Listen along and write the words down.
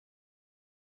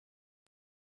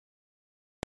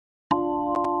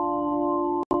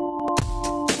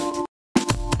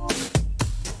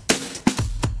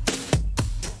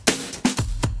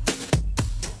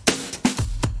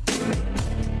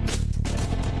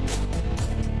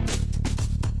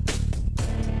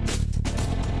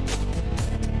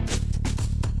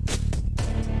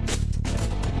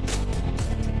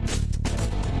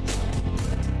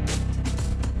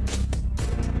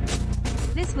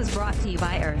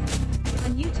Earth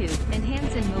on YouTube and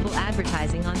Hanson Mobile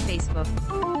Advertising on Facebook.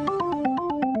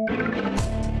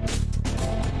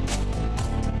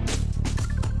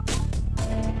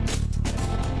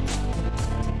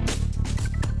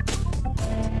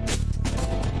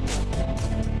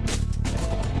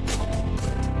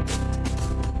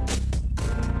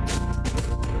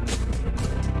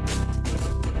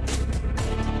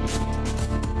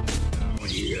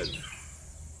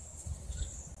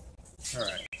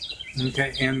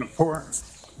 Okay, and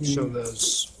show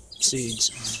those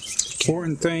seeds.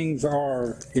 Important things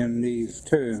are in these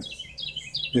too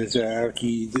is that after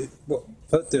you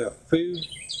put the food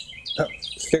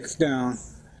sticks down,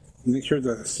 make sure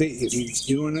the seed, if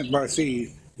you're doing it by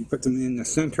seed, you put them in the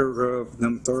center of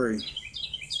them three,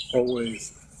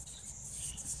 always.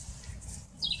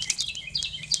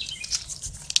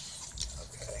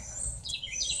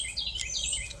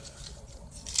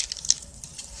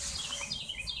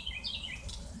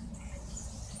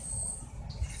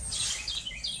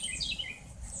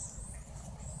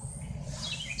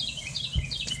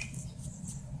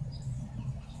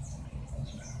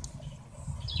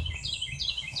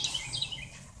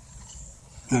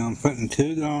 Now I'm putting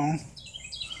two down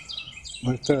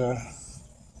with okay.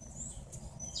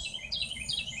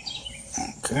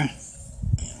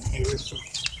 Here's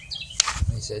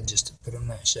He said just to put them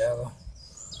that shallow.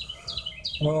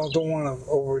 Well, I don't want to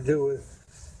overdo it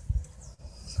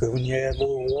because when you add a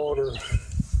little water,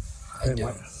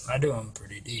 I do them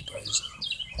pretty deep.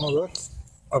 Well, that's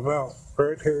about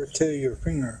right here to your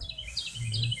finger.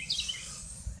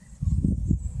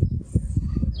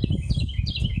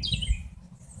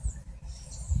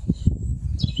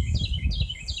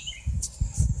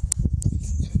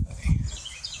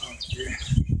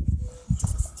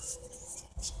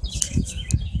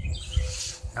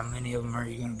 How many of them are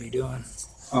you going to be doing?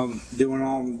 Doing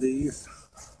all of these.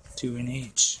 2 in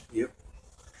each. Yep.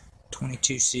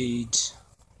 22 seeds,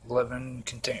 11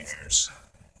 containers.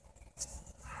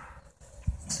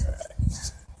 All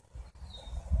right.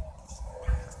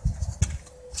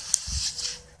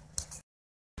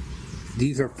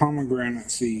 These are pomegranate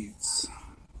seeds.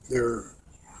 They're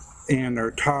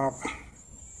top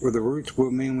where the roots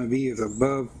will mainly be is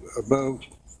above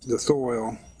the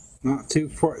soil. Not too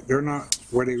far, they're not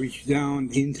where they reach down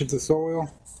into the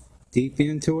soil, deep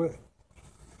into it.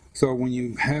 So when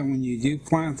you do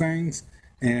plant things,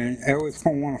 and I always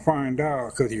want to find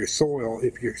out because your soil,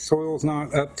 if your soil's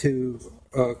not up to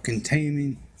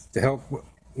containing to help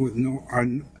with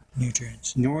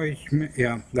nutrients, nourishment,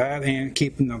 yeah, that and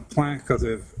keeping the plant, because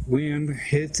if wind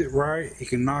hits it right, it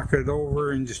can knock it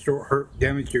over and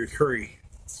damage your tree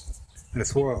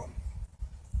as well.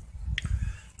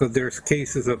 Because there's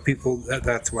cases of people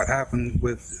that's what happened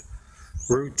with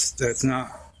roots that's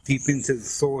not deep into the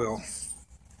soil.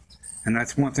 And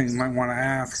that's one thing you might want to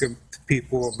ask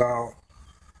people about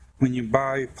when you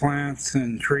buy plants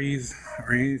and trees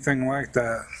or anything like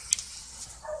that.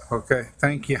 Okay,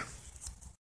 thank you.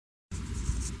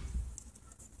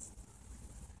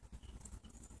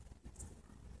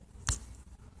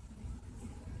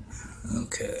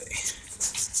 Okay.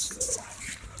 So,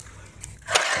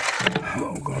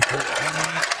 we're gonna put,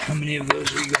 how many of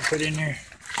those are you gonna put in there?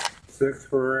 6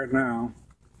 for right now,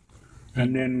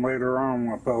 and then later on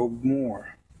we'll put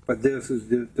more. But this is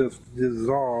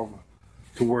dissolve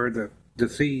to where the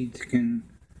seeds can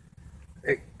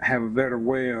have a better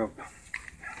way of,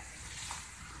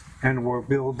 and we'll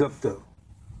build up the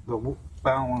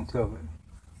balance of it.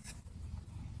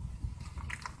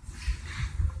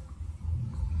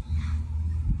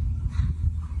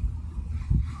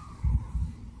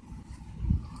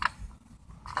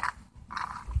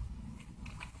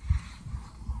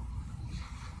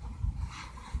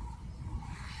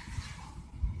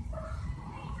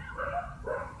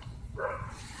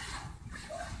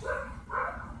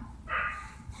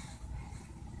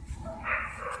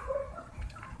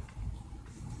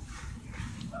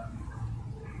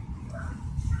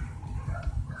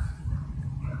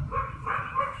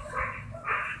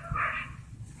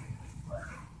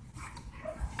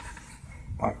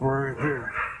 Like right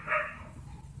here.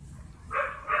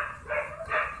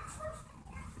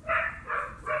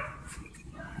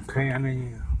 Okay, and then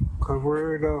you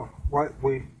cover it up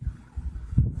lightly.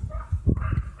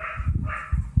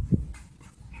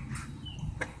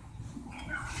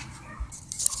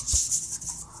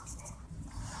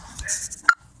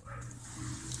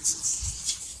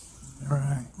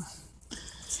 Alright.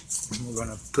 We're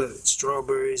gonna put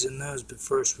strawberries in those, but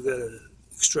first we gotta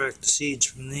extract the seeds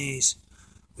from these.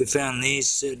 We found these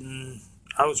sitting,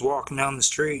 I was walking down the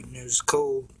street and it was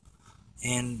cold,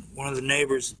 and one of the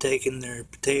neighbors had taken their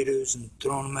potatoes and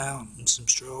thrown them out, and some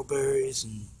strawberries,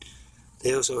 and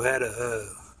they also had a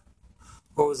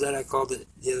what was that I called it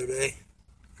the other day?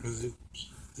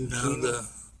 No,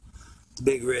 the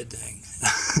big red thing.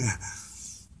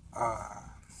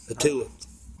 A tulip.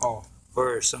 Oh.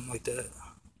 Or something like that.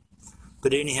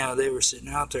 But anyhow, they were sitting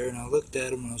out there, and I looked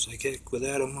at them, and I was like, heck with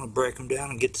that, I'm going to break them down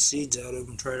and get the seeds out of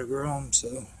them and try to grow them. So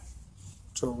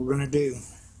that's what we're going to do.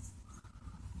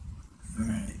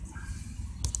 Alright.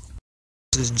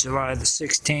 This is July the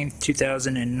 16th,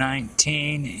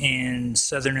 2019 in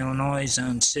Southern Illinois,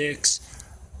 Zone 6.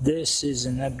 This is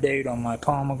an update on my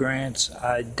pomegranates.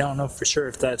 I don't know for sure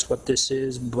if that's what this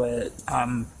is, but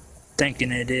I'm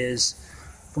thinking it is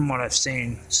from what I've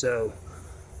seen. So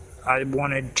I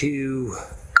wanted to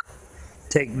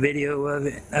take video of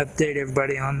it, update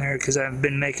everybody on there, because I've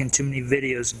been making too many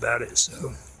videos about it.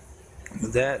 So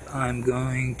with that, I'm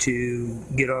going to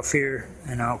get off here,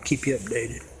 and I'll keep you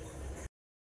updated.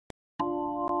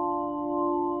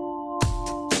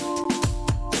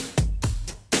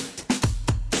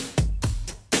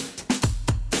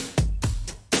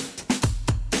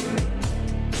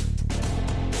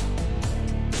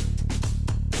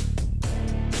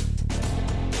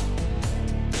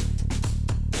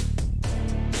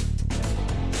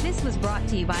 This was brought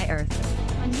to you by Earth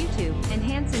on YouTube and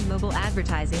Hanson Mobile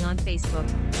Advertising on Facebook.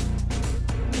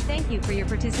 We thank you for your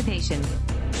participation.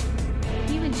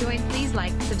 If you enjoyed, please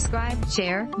like, subscribe,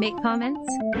 share, make comments.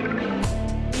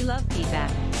 We love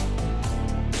feedback.